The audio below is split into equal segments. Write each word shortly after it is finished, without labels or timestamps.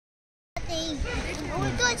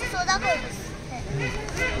হয়েছে সোদা করে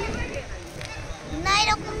না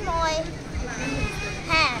এরকম নয়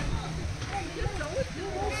হ্যাঁ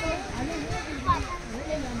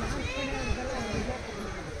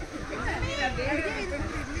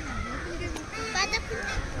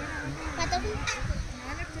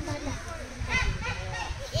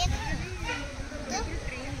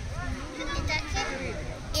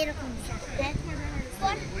এরকম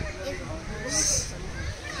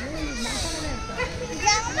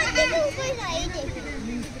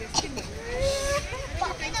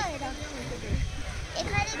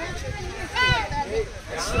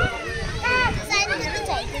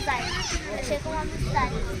সেরকম আমি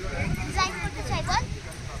ডিজাইন করতে চাই বল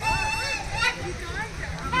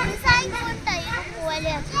ডিজাইন কোনটা এরকম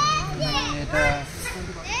মোবাইলে আছে এটা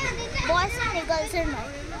বয়স আর গার্লসের নয়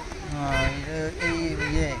এই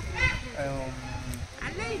ইয়ে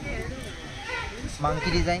monkey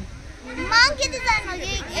design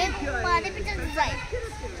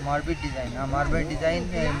মারবেট design মারবেট design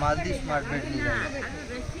মালদি মারবেট design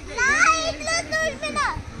না এগুলো তো উঠবে না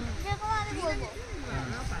যেরকম আমি বলবো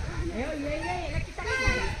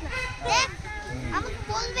দেখ আমাকে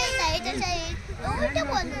বলবে না এটা চাই ওইটা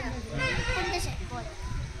বলবে না কোনটা চাই বল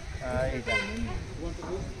এইটা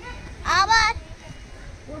আবার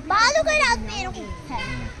ভালো করে রাখবে এরকম হ্যাঁ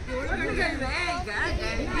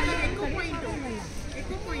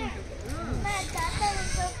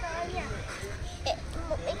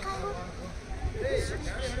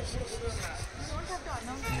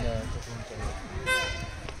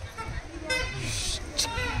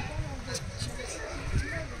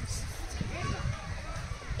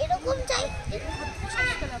এরকম চাই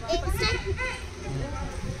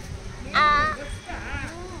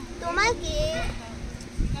তোমাকে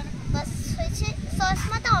বাস হয়েছে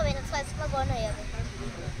চশমাটা হবে না চশমা বন হয়ে যাবে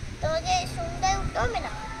তোমাকে সন্ধ্যায় উঠতে হবে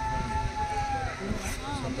না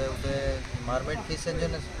সন্ধ্যায় উঠে মারমেড ফিশের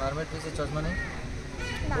জন্য মারমেড ফিশের চশমা নেই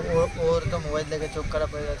ওর তো মোবাইল দেখে চোখ খারাপ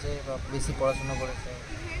হয়ে গেছে বা বেশি পড়াশোনা করেছে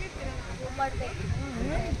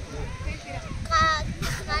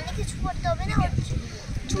কানে কিছু করতে হবে না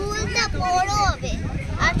চুলটা বড় হবে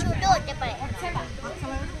আর ছোট হতে পারে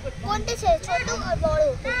কোনটা ছোট আর বড়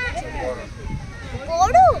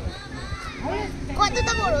বড়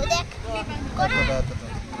কতটা বড় দেখ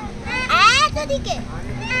এতদিকে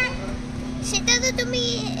সেটা তো তুমি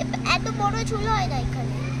এত বড় চুল হয় না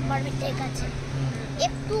এখানে মারমিটের কাছে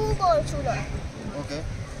একটু বড় চুল হয় ওকে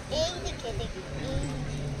এই দিকে দেখ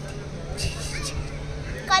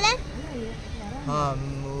কালার हाँ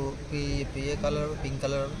वो ये कलर पिंक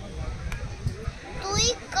कलर তুই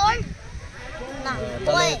কর না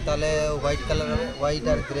তাহলে হোয়াইট কালার হবে হোয়াইট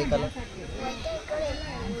আর গ্রে কালার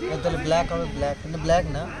তাহলে ব্ল্যাক হবে ব্ল্যাক কিন্তু ব্ল্যাক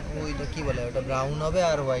না ওইটা কি বলে ওটা ব্রাউন হবে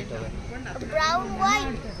আর হোয়াইট হবে ব্রাউন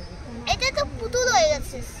হোয়াইট এটা তো পুতুল হয়ে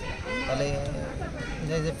গেছে তাহলে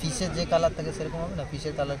যে ফিশের যে কালার থাকে সেরকম হবে না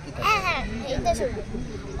ফিশের কালার কি থাকে হ্যাঁ হ্যাঁ এইটা চলবে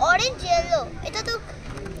অরেঞ্জ ইয়েলো এটা তো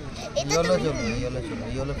ইয়েলো চলবে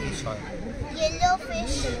ইয়েলো ফিশ হয় ইয়েলো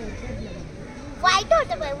ফিশ হোয়াইট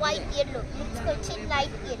হতে পারে হোয়াইট ইয়েলো মিক্স করছি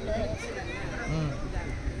লাইট ইয়েলো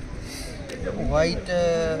হোয়াইট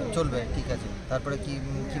চলবে ঠিক আছে তারপরে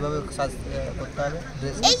কিভাবে সাজ করতে হবে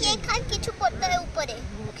ড্রেস এই এখানে কিছু করতে হবে উপরে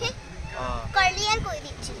ওকে কার্লিয়ার করে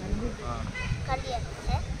দিচ্ছি কার্লিয়ার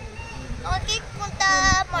হ্যাঁ ওকে কোনটা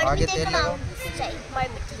মারবিটের ক্রাউনস চাই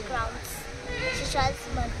মারবিটের ক্রাউনস শিশাস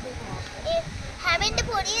মারবিট হ্যাভেন্টে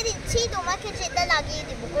পরিয়ে দিচ্ছি তোমাকে যেটা লাগিয়ে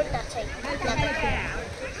দেব কোনটা চাই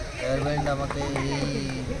হেয়ার ব্যান্ড আমাকে এই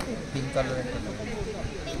pink colour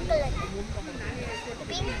pink colour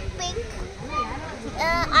pink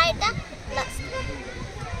আইটা লাস্ট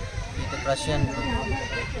এটা রাশিয়ান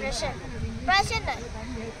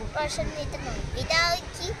এটা নয় এটা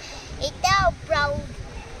কি এটা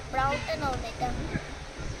ব্রাউনটা নয়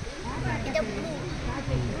এটা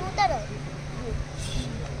ব্লুটা নয়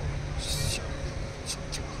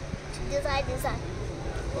ডিজাইন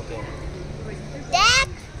ওকে দেখ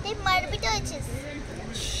তুই মারবিটা হয়েছিস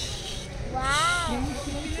ওয়াও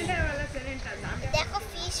দেখো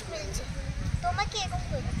ফিশ মিলছে তোমাকে এরকম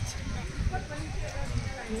করে দিচ্ছি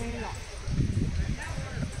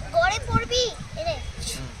গড়ে পড়বি এরে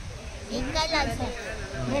ইনকা লাগবে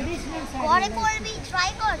গড়ে পড়বি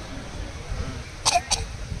ট্রাই কর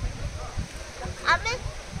আমি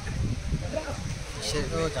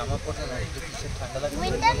সেটা জামা পড়তে না একটু কিসে ঠান্ডা লাগছে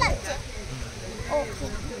উইন্টার লাগছে ওকে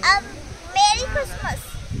মেরি ক্রিসমাস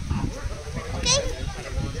ওকে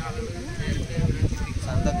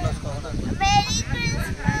সান্তা ক্লজ কখন আসবে মেরি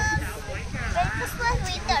ক্রিসমাস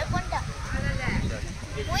উইন্টার কোনটা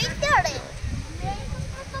উইন্টারে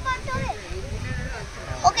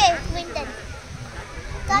ওকে উইন্টার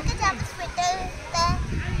তাকে যাবে স্वेटर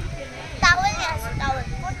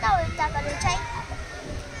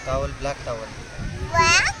towel black towel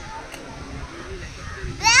black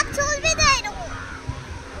black চলবে না এরকম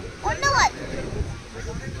অন্য বল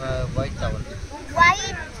হোয়াইট টাওয়াল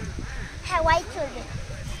হোয়াইট হ্যাঁ হোয়াইট চলবে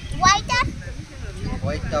হোয়াইট আর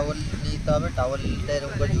হোয়াইট টাওয়াল নিতে হবে টাওয়ালটা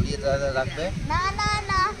এরকম করে জড়িয়ে রাখবে না না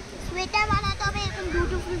না সোয়েটার বানাতে হবে এরকম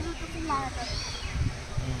বিউটিফুল বিউটিফুল বানাতে হবে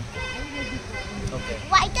ওকে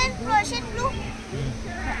হোয়াইট আর ক্রোশেট ব্লু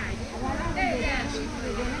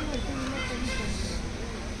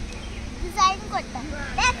ডিজাইন করতে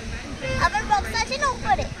দেখ আবার বক্স আছে না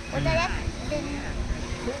উপরে ওটা দেখ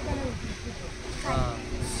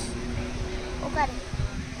ওখানে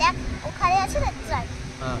দেখ ওখানে আছে না ডিজাইন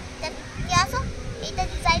দেখ কি আসো এইটা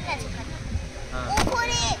ডিজাইন আছে ওখানে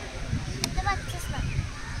উপরে বুঝতে পারছিস না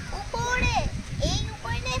উপরে এই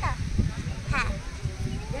উপরে নে না হ্যাঁ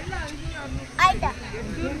আইটা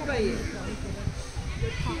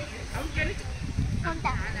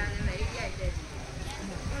কোনটা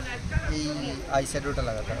এই আই শ্যাডোটা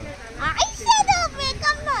লাগাতে হবে আই শ্যাডো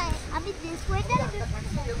মেকআপ নয় আমি সোয়েটারে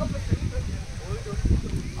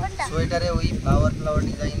কোনটা সোয়েটারে ওই ফ্লাওয়ার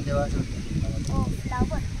ডিজাইন দেওয়া আছে ও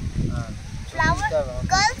ফ্লাওয়ার হ্যাঁ ফ্লাওয়ার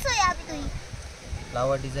গার্লস হয়ে আমি তুই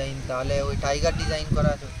ফ্লাওয়ার ডিজাইন তাহলে ওই টাইগার ডিজাইন করা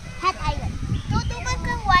আছে হ্যাঁ টাইগার তো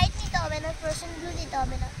তোমাকে হোয়াইট নিতে হবে না ক্রোশেট ব্লু নিতে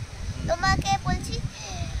হবে না তোমাকে বলছি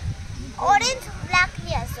অরেঞ্জ ব্ল্যাক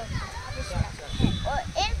নিয়ে আসো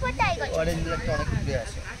এরপর টাইগার অরেঞ্জ ব্ল্যাকটা অনেক ঘুরে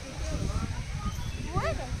আসে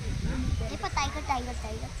এরপর tiger tiger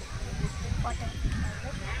tiger cotton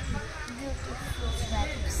beautiful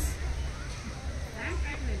stripes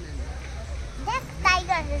দেখ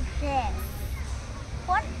টাইগার ড্রেস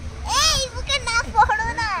পর এই বুকে না পড়ো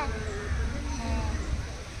না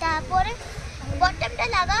তারপরে বটমটা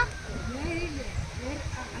লাগা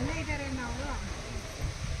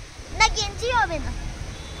না গেঞ্জি হবে না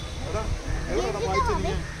গেঞ্জি তো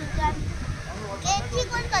হবে গেঞ্জি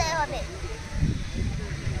কোন কালার হবে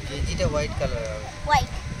গেঞ্জিটা হোয়াইট কালার হবে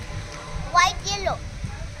হোয়াইট হোয়াইট ইয়েলো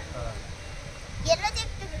ইয়েলো যে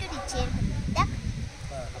একটু একটু দিচ্ছে দেখ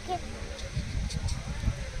ওকে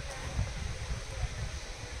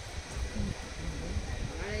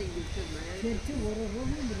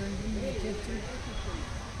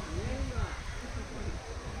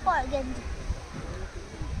পর গেঞ্জি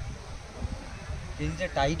গেঞ্জিটা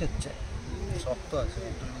টাইট হচ্ছে শক্ত আছে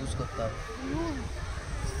একটু লুজ করতে হবে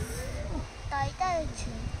টাইট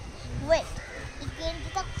আছে ওয়েট এই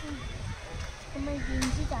গেঞ্জিটা তোমার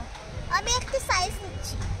গেঞ্জিটা আমি একটা সাইজ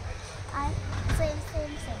নিচ্ছি আর সেম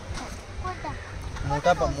সেম সেম কোনটা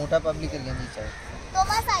মোটা পাবলিকের গেঞ্জি চাই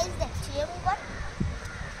তোমার সাইজ দেখছি এরকম কর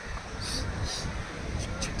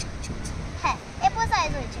হ্যাঁ এরপর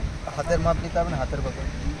সাইজ হয়েছে হাতের মাপ নিতে হবে না হাতের কত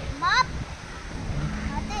মাপ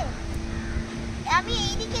হাতে আমি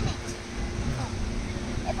এইদিকে নিচ্ছি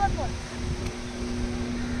এরপর বল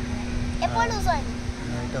এরপর লুজ হয়নি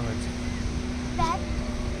এটা হয়েছে প্যান্ট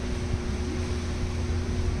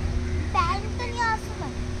প্যান্টটা নিয়ে আসো না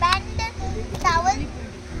প্যান্টের টাওয়েল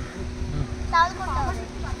টাওয়েল কোনটা হবে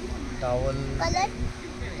টাওয়াল কালার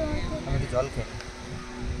আমি কি জল খেয়ে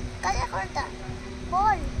কালার কোনটা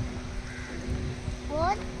বল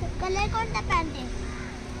বল কালার কোনটা প্যান্টে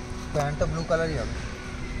প্যান্টটা ব্লু কালারই হবে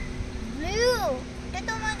ব্লু এটা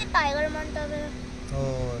তোমাকে টাইগার মানতে হবে ও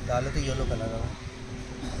তাহলে তো ইয়েলো কালার হবে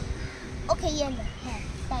ওকে ইয়েলো হ্যাঁ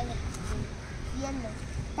tiger yellow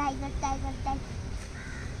tiger tiger tiger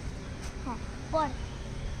হ্যাঁ বল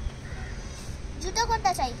জুতো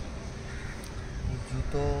কোনটা চাই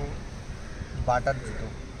জুতো বাটার জুতো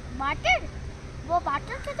বাটার वो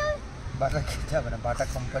বাটার খেতে হবে বাটার খেতে হবে না বাটার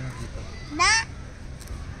কোম্পানির জুতো না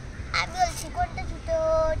আমি বলছি কোনটা জুতো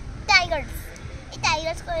টাইগার্স এই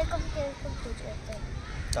টাইগার্স করে এরকম এরকম জুতো আছে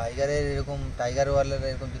টাইগারের এরকম টাইগার ওয়ালার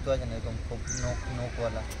এরকম জুতো আছে না এরকম খুব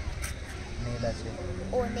নোকওয়ালা নীল আছে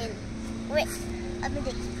ও নীল ওয়েট আমি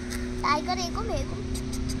দেখি টাইগার এরকম এরকম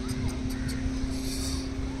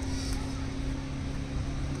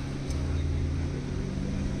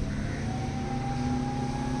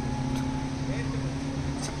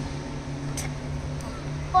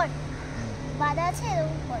পর বাঁধা আছে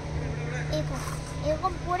এরকম পর এরকম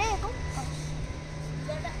এরকম পরে এরকম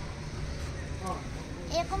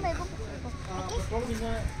এরকম এরকম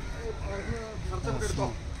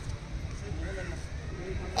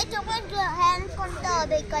এই তোমার হ্যান্ড কোনটা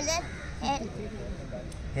হবে কালার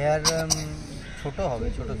হেয়ার ছোট হবে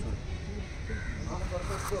ছোট চুল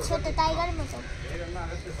ছোট টাইগারের মতো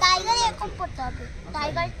টাইগার এরকম করতে হবে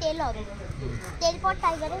টাইগার টেল হবে টেল পর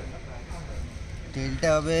টাইগারের টেলটা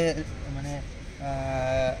হবে মানে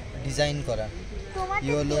ডিজাইন করা তোমার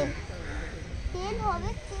ইয়েলো তেল হবে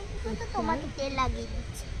কিন্তু তোমাকে তেল লাগিয়ে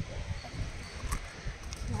দিচ্ছি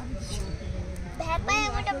ভ্যাম্পায়ার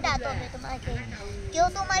মতো দাঁত হবে তোমাকে, কেউ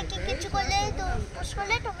তোমাকে কিছু করলে তো পুশ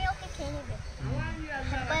করলে তুমি ওকে খেয়ে নেবে।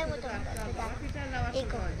 ভ্যাম্পায়ার মতো দাঁত,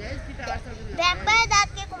 এগো ভ্যাম্পায়ার দাঁত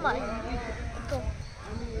কে কুমার এগো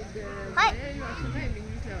হয়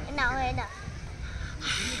না, হয় না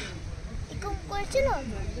এরকম করেছিল,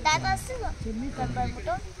 দাঁত আসছিল ভ্যাম্পায়ার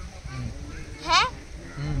মতো। হ্যাঁ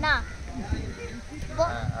না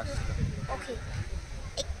ওকে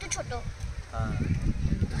একটু ছোট,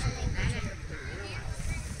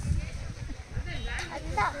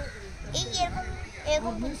 আচ্ছা এই এরকম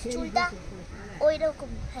এরকম চুলটা ওই রকম।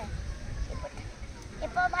 হ্যাঁ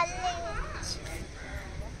এরপর ভালো লেগেছে।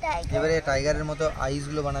 এবারে টাইগারের মতো আইস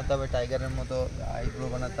গুলো বানাতে হবে, টাইগারের মতো আইব্রো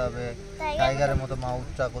বানাতে হবে, টাইগারের মতো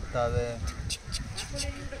মাউথটা করতে হবে।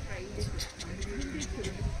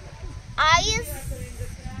 আইস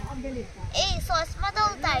এই চশমাটাও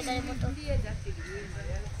টাইগারের মতো,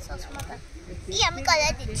 চশমাটা আমি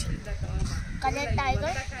কালার দিচ্ছি, কালার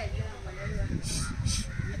টাইগার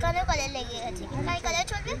এখানেও কালার লেগে গেছে, এখানে কালার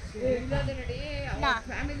চলবে না,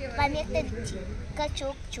 আমি একটা দিচ্ছি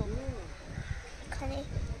চোখ চোখ এখানে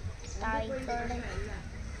টাইগার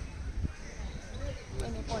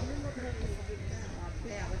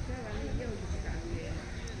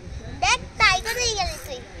দেখ টাইগার হয়ে গেলে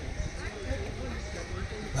তুই।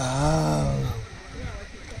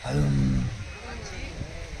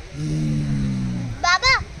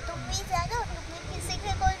 বাবা তুমি জানো তুমি কি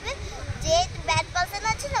শিখে করবে, যে ব্যাড পার্সন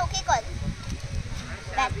আছে না ওকে call,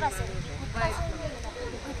 bad person good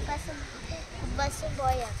person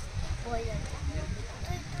বয় আছে, বয় আছে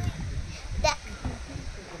তুই দেখ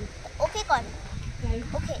ওকে কল,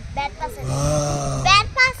 ওকে ব্যাড পার্সন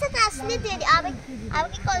আসলে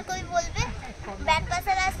আমাকে কল করে বলবে ব্যাড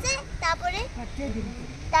পার্সন আসছে,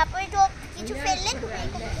 তারপরে তো কিছু ফেললে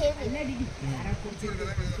তুমি খেয়ে নেবে,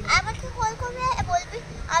 আমাকে কল করবে বলবি,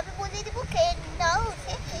 আমি বলে দিব খেয়ে নাও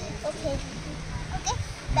ওকে ওকে ওকে।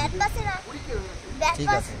 ব্যাড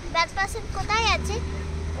পার্সন কোথায় আছে,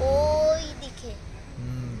 ওই দিকে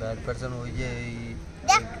ব্যাড পার্সন ওই যে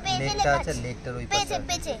দেখ পেছে লেকটা আছে, লেকটার ওই পাশে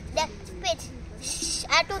পেছে দেখ পেছে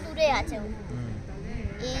এত দূরে আছে ও,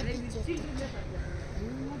 এই দিকে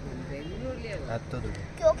এত দূরে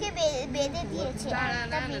ওকে বেঁধে দিয়েছে,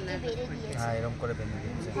 একটা বেঁধে দিয়েছে, হ্যাঁ এরকম করে বেঁধে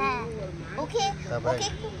দিয়েছে, হ্যাঁ ওকে তারপরে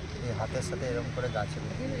এই হাতের সাথে এরকম করে গাছে,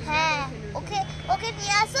 হ্যাঁ ওকে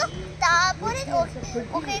নিয়ে আসো, তারপরে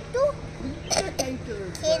ওকে একটু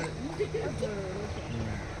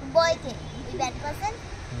বয়কে ব্যাড পার্সন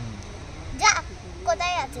যা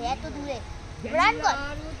কোথায় আছে এত দূরে, রান কর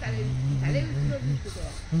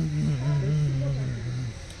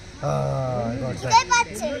খিদে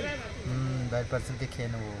পাচ্ছে, ব্যাড পার্সনকে খেয়ে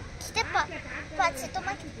নেবো, খিদে পাচ্ছে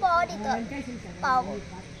তোমাকে পাওয়া দিতে হবে, পাও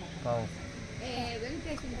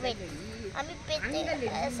আমি পেতে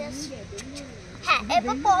হ্যাঁ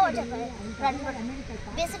এরপর পাওয়া যাবে, রান কর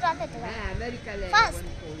বেশি রান করতে হবে, fast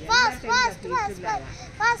fast fast fast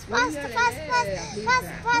fast fast fast fast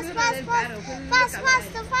fast fast fast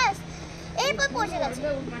fast fast এরপর পৌঁছে গেছে,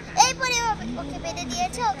 এরপরে ওকে বেঁধে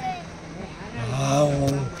দিয়েছে, ওকে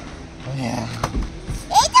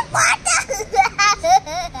এই যে পাটা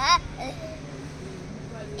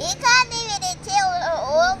এখানে বেঁধেছে,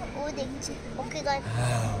 ও দেখছে ওকে গান,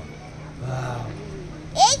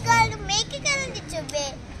 এই গান মেয়েকে কেন দিচ্ছ,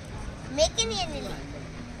 মেয়েকে নিয়ে নিলে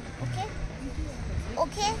ওকে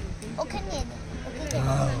ওকে ওকে নিয়ে নে, ওকে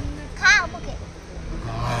খা ওকে,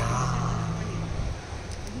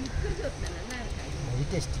 very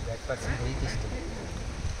tasty, bad person vary tasty.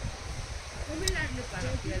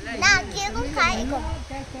 না কিরকম খায় গো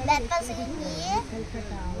ব্যাড পার্সন নিয়ে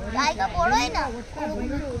গায়কা বড়ই না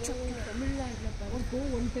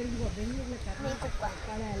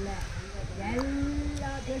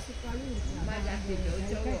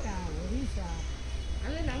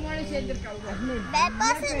ব্যাড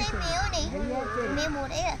পার্সন এই মেয়েও নেই, মেয়ে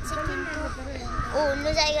মরে যাচ্ছে কিন্তু ও অন্য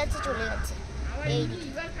জায়গাতে চলে গেছে, এই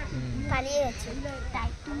পালিয়ে গেছে, তাই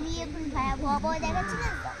তুমি এখন ভয়াবহ দেখাচ্ছিলে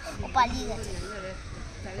ও পালিয়ে গেছে।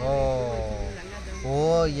 ও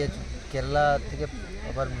ইয়ে কেরালা থেকে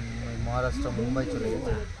আবার মহারাষ্ট্র মুম্বাই চলে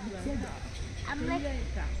গেছে, আমরা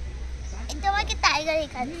তোমাকে টাইগার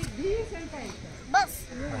এখানে বাস